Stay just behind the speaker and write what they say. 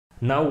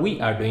Now we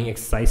are doing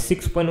exercise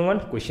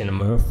 6.1, question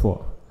number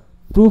 4.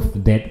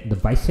 Prove that the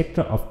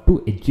bisector of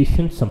two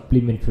adjacent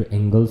supplementary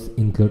angles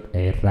include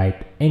a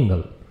right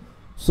angle.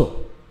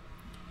 So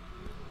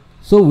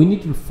we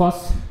need to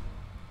first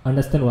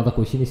understand what the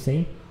question is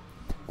saying.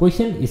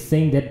 Question is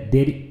saying that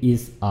there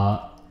is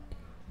a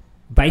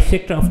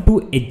bisector of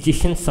two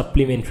adjacent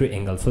supplementary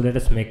angles. So let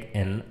us make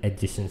an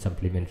adjacent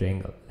supplementary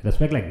angle. Let us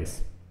make like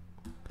this.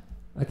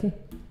 Okay,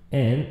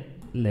 and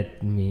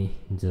let me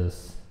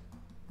just,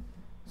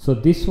 so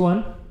this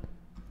one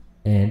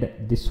and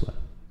this one,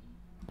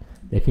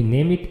 let me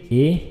name it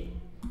A,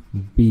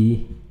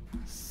 B,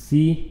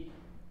 C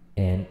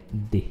and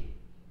D.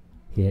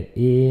 Here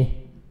A,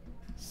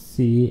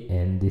 C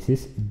and this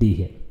is D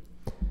here.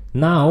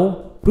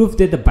 Now prove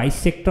that the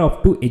bisector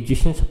of two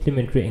adjacent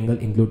supplementary angles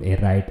include a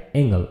right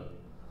angle.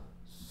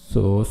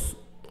 So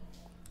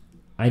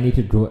I need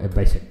to draw a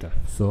bisector.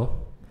 So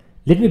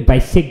let me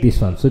bisect this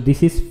one. So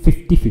this is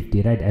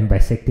 50-50, right? I'm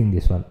bisecting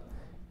this one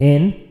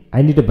and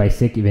I need to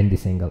bisect even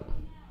this angle.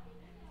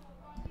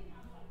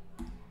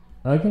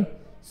 Okay,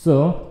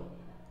 so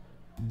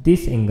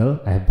this angle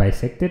I have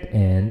bisected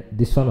and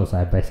this one also I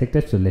have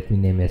bisected. So let me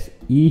name as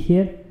E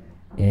here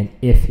and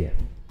F here.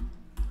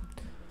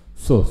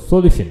 So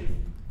solution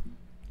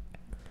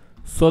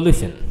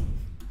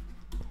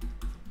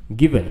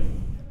given,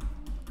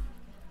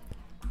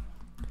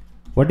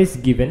 what is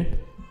given?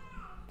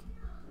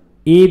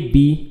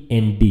 AB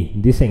and D,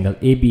 this angle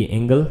AB,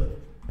 angle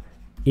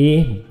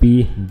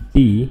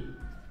ABD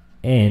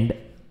and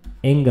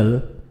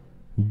angle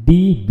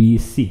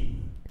DBC.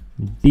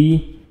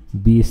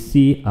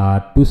 DBC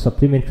are two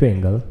supplementary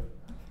angles,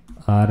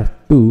 are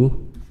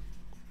two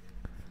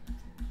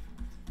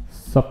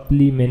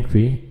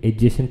supplementary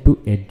adjacent to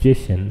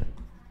adjacent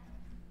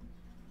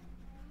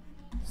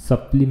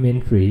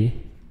supplementary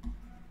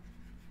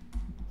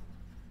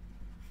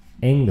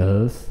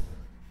angles,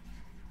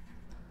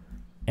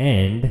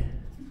 and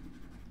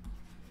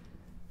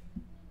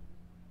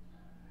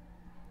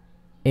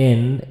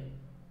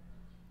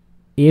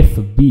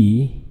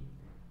FB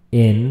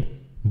and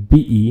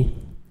BE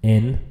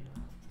and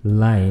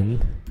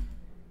line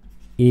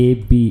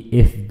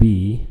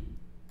ABFB,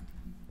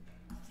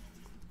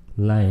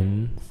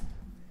 lines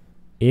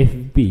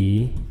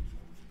FB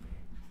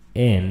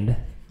and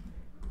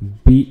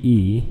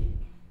BE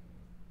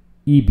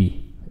EB,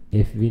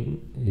 FB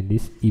it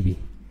is EB,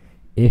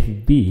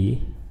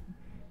 FB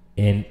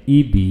and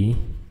EB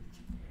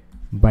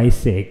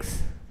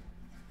bisects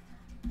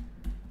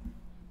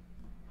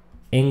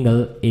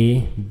angle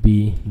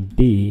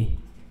ABD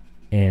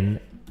and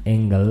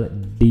angle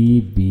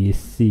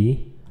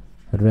DBC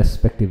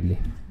respectively.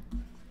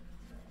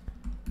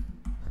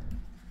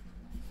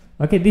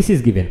 Okay, this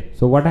is given.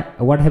 So what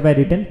have I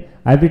written?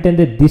 I've written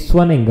that this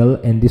one angle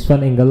and this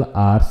one angle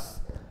are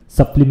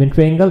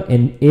supplementary angle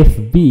and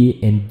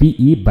FB and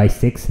BE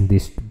bisects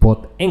these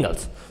both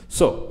angles.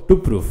 So to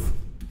prove,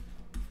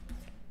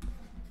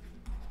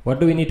 what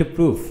do we need to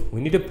prove?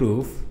 We need to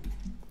prove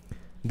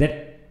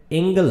that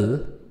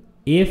angle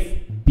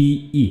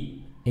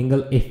FBE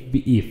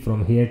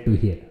from here to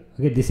here,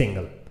 okay, this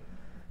angle.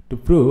 To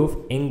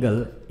prove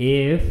angle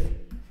FBE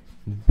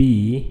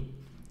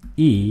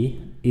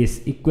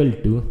is equal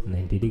to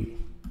 90 degree.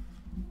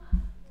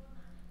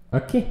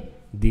 Okay,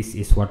 this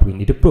is what we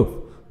need to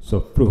prove. So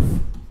proof.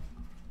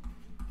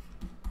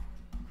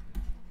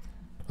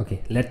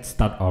 Okay, let's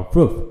start our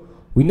proof.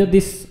 We know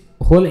this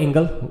whole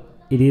angle,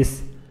 it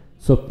is,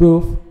 so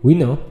proof, we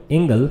know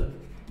angle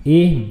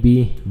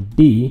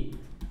ABD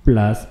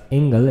plus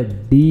angle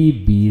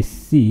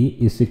DBC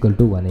is equal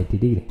to 180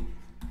 degree.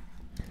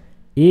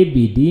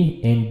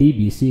 ABD and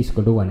DBC is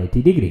equal to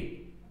 180 degree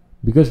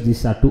because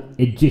these are two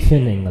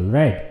adjacent angle,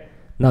 right?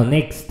 Now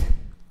next,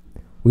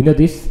 we know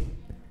this.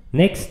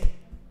 Next,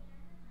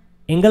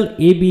 angle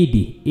ABD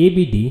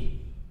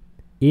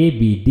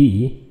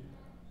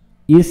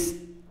is,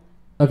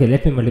 okay,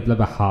 let me multiply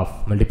by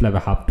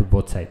half to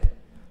both sides.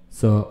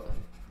 So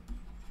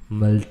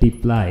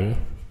multiply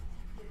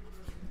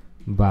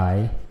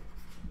by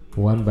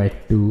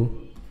 1/2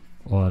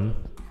 on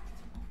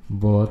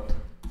both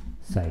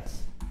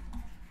sides.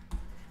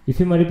 If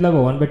you multiply by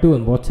 1/2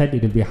 on both sides,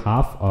 it will be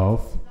half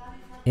of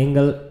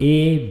angle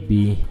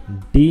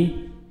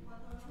ABD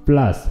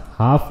plus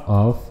half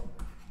of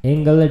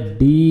angle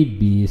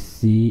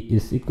DBC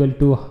is equal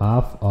to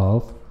half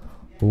of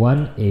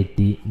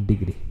 180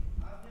 degree.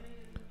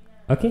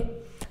 Okay,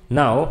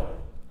 now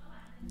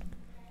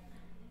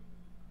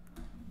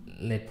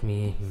let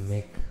me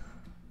make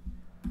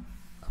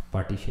a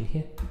partition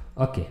here.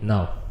 Okay,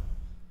 now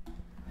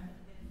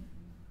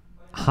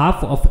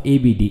half of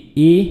ABD,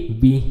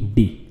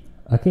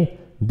 okay,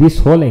 this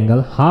whole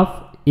angle,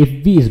 half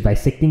FB is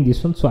bisecting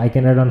this one, so I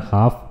can write on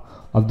half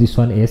of this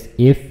one as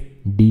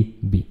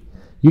FDB.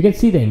 You can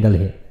see the angle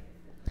here.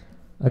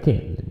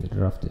 Okay, let me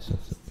draw this one.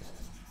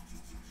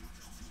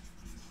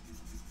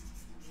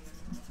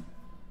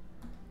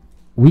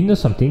 We know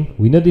something,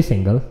 we know this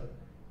angle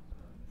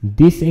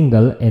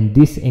and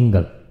this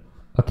angle,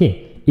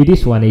 okay, it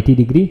is 180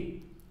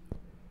 degree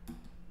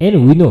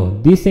and we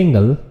know this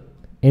angle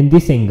and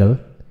this angle,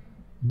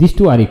 these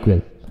two are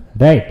equal,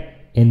 right?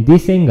 And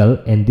this angle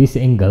and this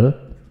angle,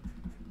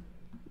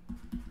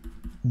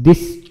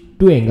 these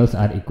two angles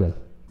are equal,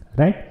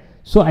 right?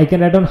 So I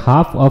can write down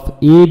half of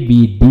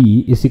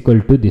ABD is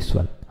equal to this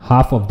one.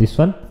 Half of this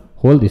one,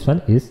 whole this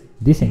one is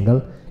this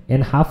angle,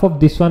 and half of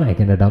this one I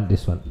can write down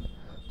this one.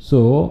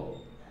 So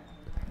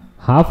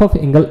half of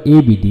angle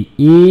ABD,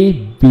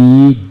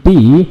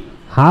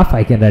 half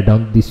I can write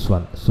down this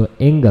one. So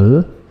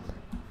angle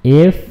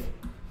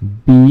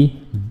FBD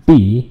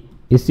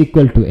is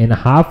equal to, and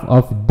half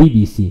of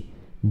DBC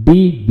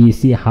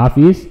half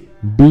is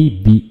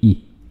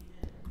DBE.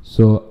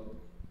 So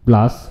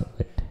plus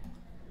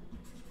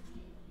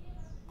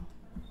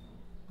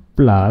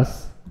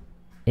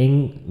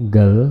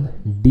angle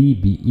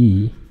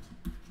DBE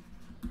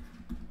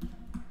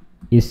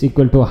is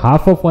equal to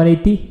half of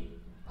 180.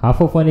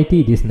 Half of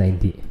 180, it is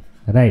 90,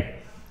 right?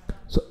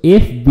 So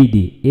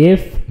FBD,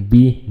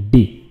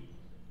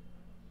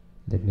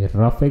 let me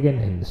rough again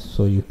and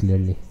show you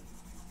clearly.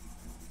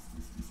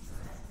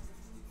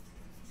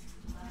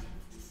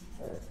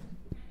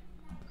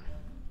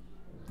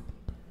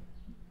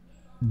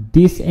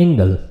 This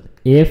angle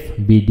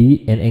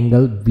FBD and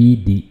angle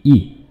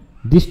BDE,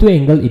 these two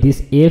angle, it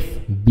is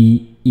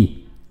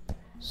FBE.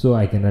 So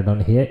I can write down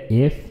here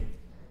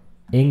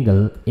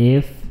angle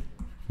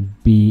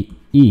FBE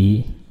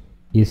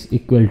is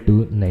equal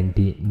to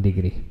 90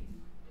 degree.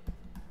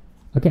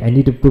 Okay, I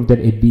need to prove that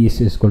FB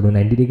is equal to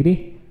 90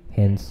 degree,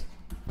 hence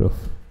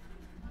proof.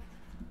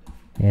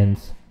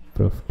 Hence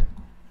proved.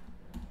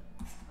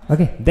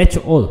 Okay, that's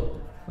all.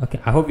 Okay,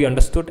 I hope you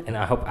understood, and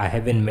I hope I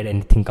haven't made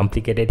anything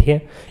complicated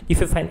here. If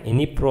you find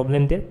any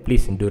problem there,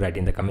 please do write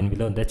in the comment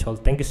below. That's all.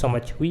 Thank you so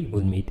much. We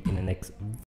will meet in the next